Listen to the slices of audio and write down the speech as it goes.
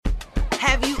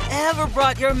Have you ever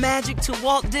brought your magic to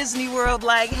Walt Disney World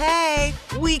like, hey,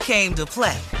 we came to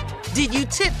play? Did you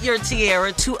tip your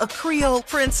tiara to a Creole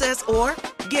princess or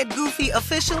get goofy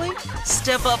officially?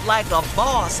 Step up like a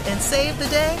boss and save the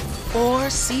day? Or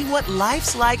see what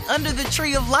life's like under the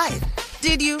tree of life?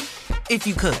 Did you? If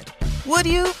you could. Would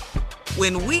you?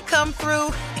 When we come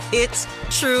through, it's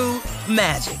true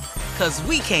magic. 'Cause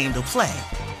we came to play.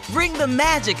 Bring the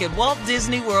magic at Walt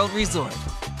Disney World Resort.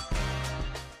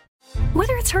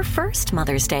 Whether it's her first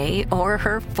Mother's Day or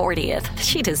her 40th,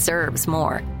 she deserves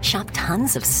more. Shop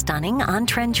tons of stunning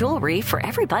on-trend jewelry for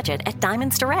every budget at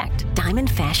Diamonds Direct. Diamond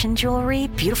fashion jewelry,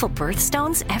 beautiful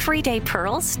birthstones, everyday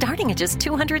pearls starting at just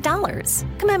 $200.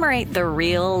 Commemorate the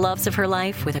real loves of her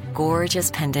life with a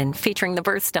gorgeous pendant featuring the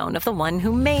birthstone of the one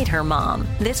who made her mom.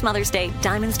 This Mother's Day,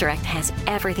 Diamonds Direct has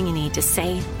everything you need to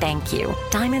say thank you.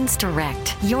 Diamonds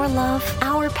Direct. Your love,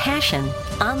 our passion.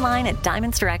 Online at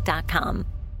diamondsdirect.com.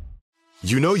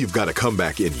 You know you've got a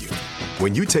comeback in you.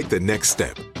 When you take the next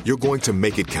step, you're going to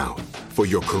make it count. For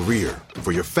your career,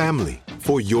 for your family,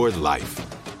 for your life.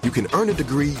 You can earn a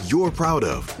degree you're proud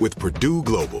of with Purdue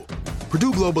Global.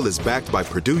 Purdue Global is backed by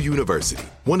Purdue University,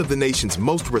 one of the nation's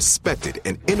most respected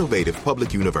and innovative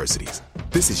public universities.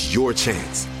 This is your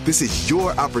chance. This is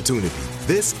your opportunity.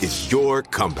 This is your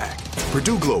comeback.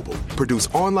 Purdue Global, Purdue's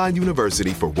online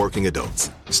university for working adults.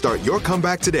 Start your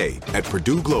comeback today at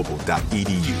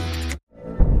purdueglobal.edu.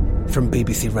 From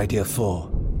BBC Radio 4,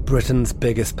 Britain's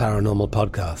biggest paranormal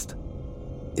podcast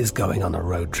is going on a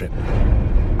road trip.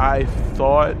 I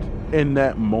thought in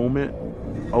that moment,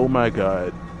 oh my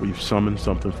God, we've summoned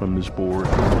something from this board.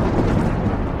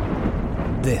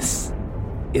 This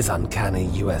is Uncanny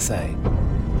USA.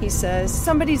 He says,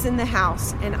 somebody's in the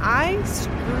house, and I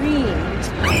screamed.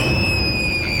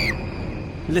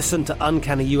 Listen to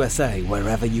Uncanny USA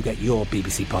wherever you get your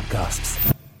BBC podcasts,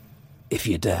 if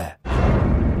you dare.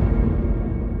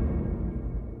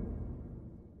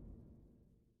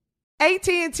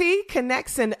 AT&T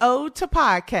connects an ode to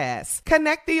podcasts.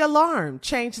 Connect the alarm.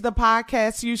 Change the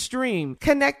podcast you stream.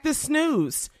 Connect the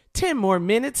snooze. 10 more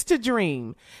minutes to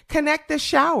dream. Connect the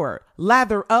shower.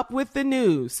 Lather up with the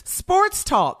news. Sports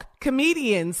talk,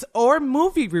 comedians, or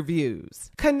movie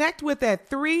reviews. Connect with that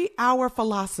 3-hour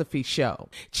philosophy show.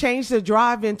 Change the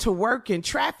drive into work and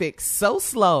traffic so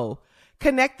slow.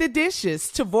 Connect the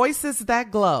dishes to voices that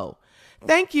glow.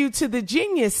 Thank you to the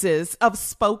geniuses of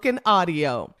spoken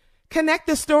audio. Connect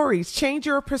the stories, change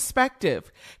your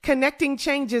perspective. Connecting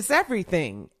changes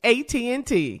everything.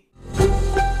 AT&T.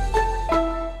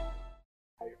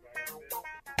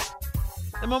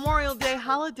 The Memorial Day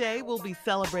holiday will be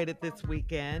celebrated this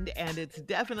weekend, and it's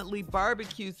definitely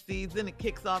barbecue season. It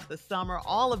kicks off the summer,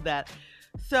 all of that.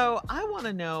 So I want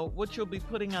to know what you'll be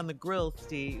putting on the grill,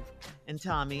 Steve and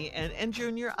Tommy and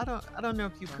Junior. I don't know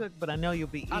if you cook, but I know you'll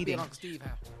be eating. I'll be on Steve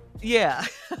house. Yeah.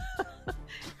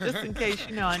 Just in case,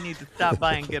 I need to stop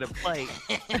by and get a plate.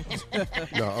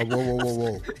 No,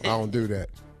 whoa. I don't do that.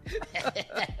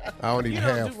 I don't even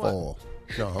have foil.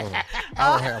 No, hold on. I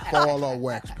don't have foil or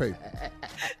wax paper.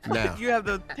 Now. You have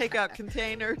the takeout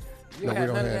containers? No, we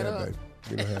don't have that, baby.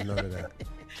 We don't have none of that.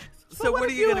 So what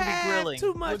are you going to be grilling?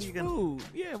 Too much food.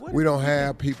 Yeah. We don't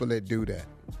have people that do that.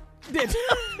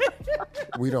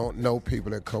 We don't know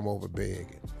people that come over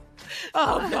begging.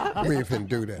 Oh, God. We ain't finna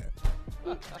do that.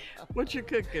 What you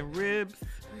cooking? Ribs?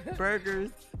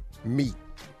 Burgers? Meat.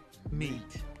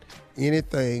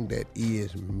 Anything that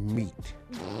is meat.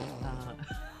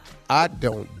 I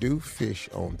don't do fish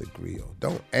on the grill.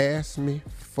 Don't ask me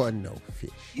for no fish.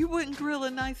 You wouldn't grill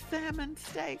a nice salmon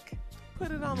steak?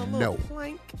 Put it on a little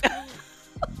plank.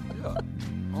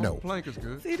 No. Plank is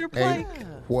good. Cedar plank. Ain't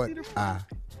what I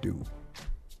do.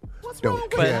 What's don't wrong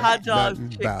with But care hot dogs,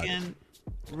 nothing about chicken,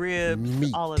 ribs,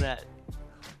 Meat. all of that.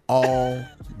 All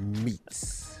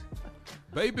meats.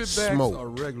 Baby backs Smoked. or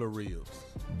regular ribs?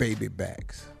 Baby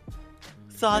backs.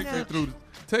 Sausage.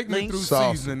 Take me through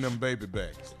Sausage. seasoning them baby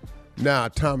backs. Now,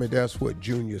 Tommy, that's what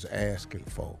Junior's asking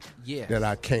for. Yes. That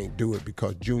I can't do it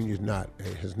because Junior's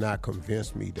has not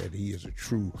convinced me that he is a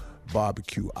true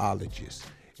barbecueologist.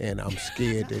 And I'm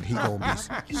scared that he gonna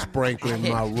be sprinkling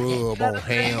my rub on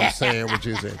ham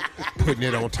sandwiches and putting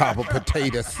it on top of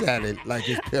potato salad like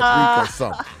it's paprika or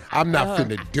something. I'm not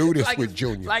finna do this with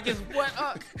Junior. Like it's what?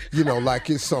 Like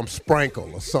it's some sprinkle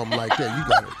or something like that. You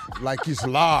got it, like it's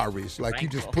Lawry's, like you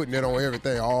just putting it on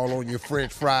everything, all on your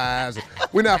French fries.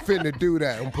 We're not finna do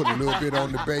that. I'm putting a little bit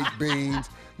on the baked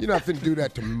beans. You're not finna do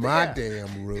that to my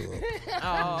damn rub.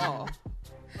 Oh.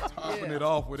 Topping it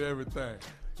off with everything.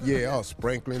 Yeah,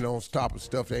 sprinkling on top of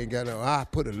stuff they ain't got no. I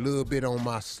put a little bit on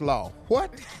my slaw.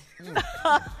 What?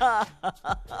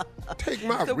 Take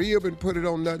my rib and put it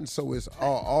on nothing so it's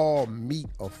all meat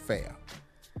affair.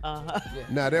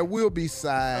 Now, there will be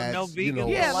sides. No vegan.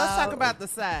 Yeah, let's talk about the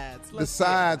sides. The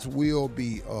sides will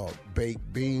be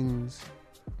baked beans,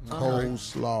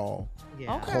 coleslaw,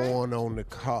 corn on the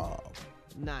cob.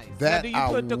 Nice. That now, do you I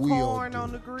put the will corn do.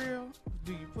 on the grill?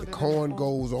 Do you put The it corn in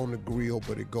goes on the grill,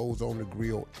 but it goes on the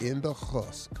grill in the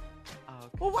husk.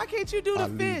 Well, why can't you do I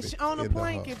the leave fish it on a in the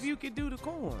plank husk. if you could do the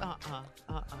corn?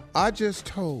 I just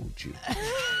told you.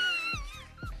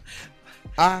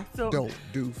 I don't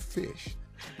do fish.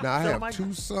 Now, I have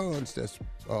two sons that's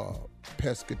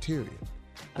pescatarian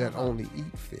that only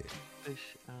eat fish.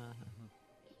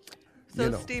 So, You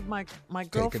know, Steve, my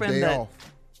Take girlfriend a day that off.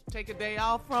 Take a day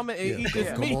off from it and eat this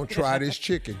Come meat. on, try this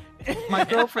chicken. my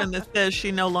girlfriend that says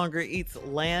she no longer eats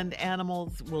land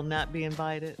animals will not be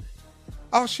invited.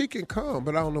 Oh, she can come,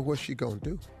 but I don't know what she gonna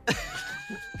do.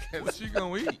 What she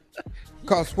gonna eat?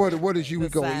 Cause what is you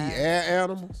gonna eat? Air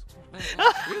animals?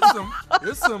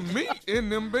 It's some meat in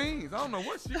them beans. I don't know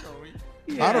what she gonna eat.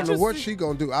 Yeah. I don't know what she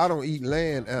gonna do. I don't eat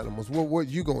land animals. What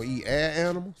you gonna eat? Air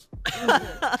animals?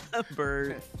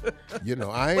 Birds. You know,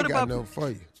 I ain't What got about- nothing for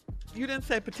you. You didn't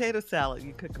say potato salad.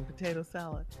 You cooking potato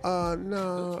salad?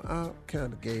 No, I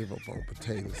kind of gave up on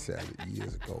potato salad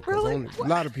years ago. 'Cause Really? a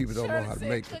lot of people don't know how to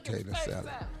make potato salad.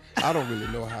 I don't really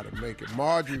know how to make it.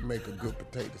 Marjorie make a good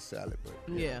potato salad, but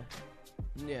Yeah.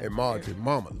 and Marjorie,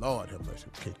 Mama, Lord, how much she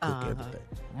can cook everything.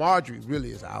 Marjorie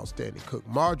really is an outstanding cook.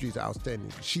 Marjorie's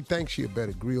outstanding. She thinks she a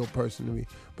better grill person than me,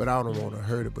 but I don't want to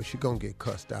hurt her. But she gonna get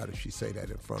cussed out if she say that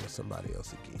in front of somebody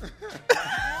else again.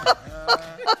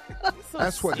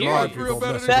 That's what Marjorie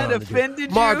gonna mess That around and offended get.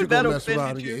 you? Marjorie That gonna mess around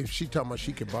offended and get, you? if she talking about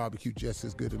she can barbecue just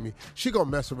as good as me, she gonna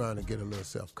mess around and get a little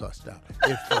self-cussed out.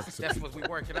 In front of some That's people. what we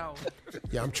working on.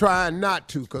 Yeah, I'm trying not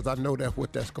to because I know that's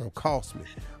what that's going to cost me.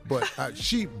 But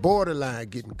she borderline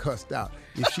getting cussed out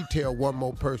if she tell one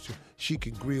more person she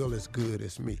can grill as good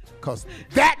as me. Because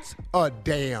that's a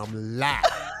damn lie.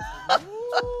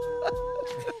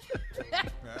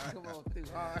 Come on through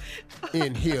hard.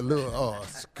 In here, little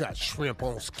got shrimp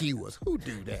on skewers. Who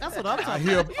do that? That's what I'm talking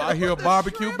about. I hear a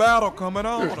barbecue battle coming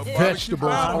on. A barbecue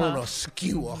Vegetables battle. on a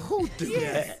skewer. Who do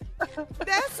that?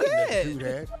 That's Do it.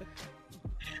 that.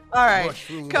 All right.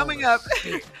 Mushroom Coming on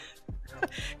a up.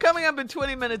 Coming up in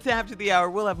 20 minutes after the hour,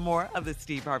 we'll have more of the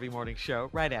Steve Harvey Morning Show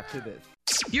right after this.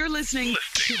 You're listening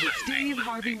to the Steve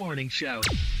Harvey Morning Show.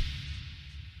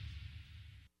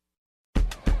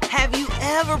 Have you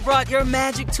ever brought your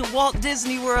magic to Walt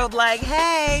Disney World like,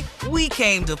 hey, we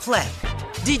came to play?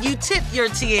 Did you tip your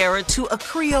tiara to a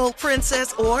Creole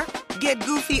princess or get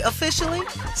goofy officially?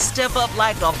 Step up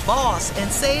like a boss and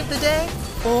save the day?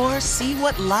 Or see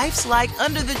what life's like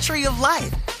under the tree of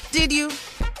life? Did you?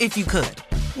 If you could.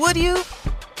 Would you?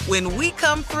 When we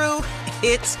come through,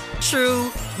 it's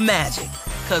true magic.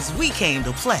 'Cause we came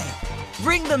to play.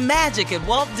 Bring the magic at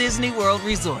Walt Disney World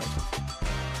Resort.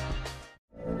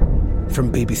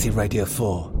 From BBC Radio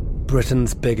 4,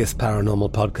 Britain's biggest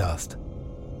paranormal podcast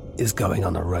is going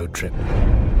on a road trip.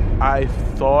 I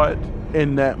thought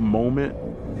in that moment,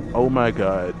 oh my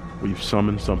God, we've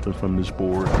summoned something from this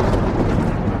board.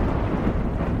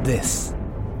 This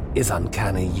is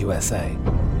Uncanny USA.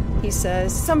 He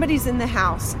says, somebody's in the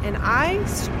house, and I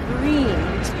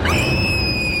screamed.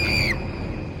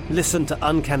 Listen to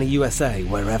Uncanny USA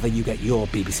wherever you get your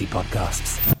BBC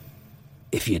podcasts,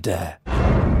 if you dare.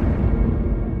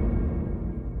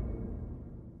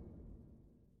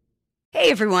 Hey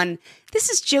everyone, this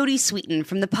is Jodie Sweetin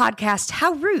from the podcast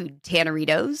How Rude,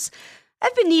 Tanneritos.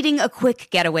 I've been needing a quick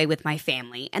getaway with my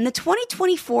family, and the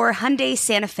 2024 Hyundai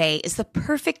Santa Fe is the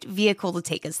perfect vehicle to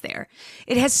take us there.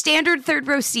 It has standard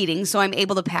third-row seating, so I'm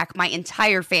able to pack my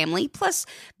entire family, plus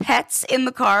pets, in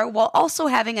the car, while also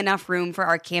having enough room for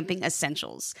our camping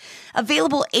essentials.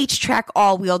 Available H-Track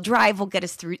all-wheel drive will get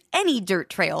us through any dirt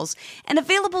trails, and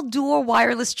available dual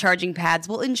wireless charging pads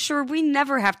will ensure we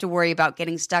never have to worry about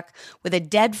getting stuck with a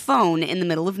dead phone in the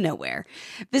middle of nowhere.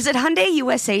 Visit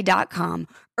HyundaiUSA.com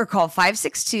or call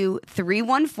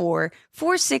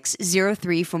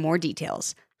 562-314-4603 for more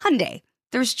details. Hyundai,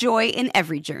 there's joy in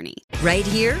every journey. Right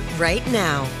here, right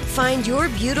now. Find your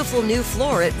beautiful new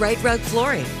floor at Right Rug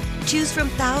Flooring. Choose from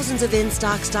thousands of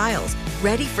in-stock styles,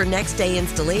 ready for next day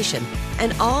installation,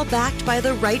 and all backed by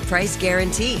the right price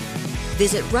guarantee.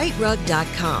 Visit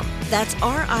rightrug.com. That's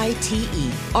RITERUG.com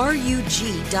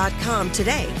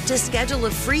today to schedule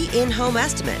a free in-home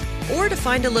estimate or to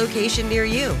find a location near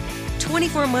you.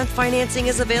 24-month financing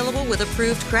is available with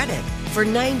approved credit. For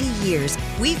 90 years,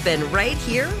 we've been right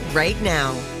here, right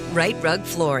now. Right Rug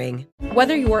Flooring.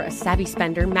 Whether you're a savvy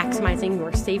spender maximizing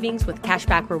your savings with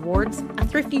cashback rewards, a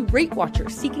thrifty rate watcher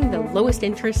seeking the lowest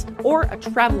interest, or a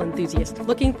travel enthusiast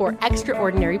looking for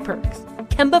extraordinary perks,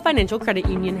 Kemba Financial Credit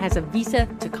Union has a visa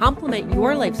to complement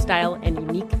your lifestyle and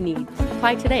unique needs.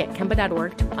 Apply today at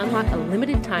Kemba.org to unlock a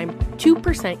limited time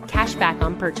 2% cash back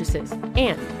on purchases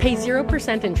and pay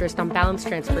 0% interest on balance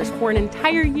transfers for an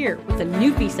entire year with a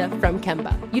new visa from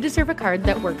Kemba. You deserve a card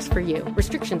that works for you.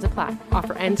 Restrictions apply.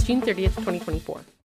 Offer ends June 30th, 2024.